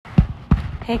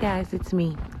Hey guys, it's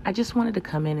me. I just wanted to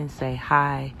come in and say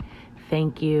hi.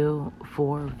 Thank you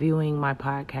for viewing my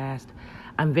podcast.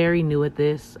 I'm very new at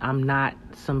this. I'm not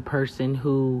some person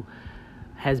who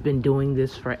has been doing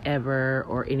this forever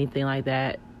or anything like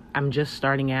that. I'm just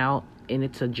starting out, and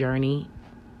it's a journey.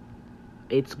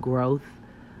 It's growth.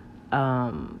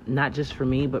 Not just for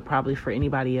me, but probably for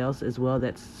anybody else as well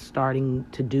that's starting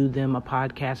to do them a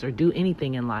podcast or do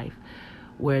anything in life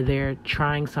where they're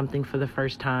trying something for the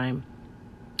first time.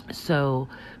 So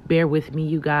bear with me,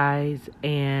 you guys,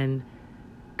 and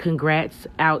congrats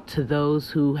out to those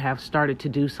who have started to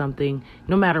do something,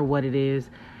 no matter what it is.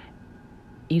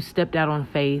 You stepped out on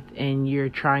faith and you're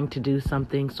trying to do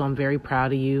something, so I'm very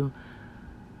proud of you.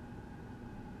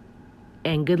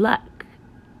 And good luck.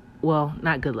 Well,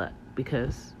 not good luck,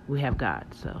 because we have God,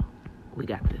 so we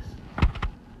got this.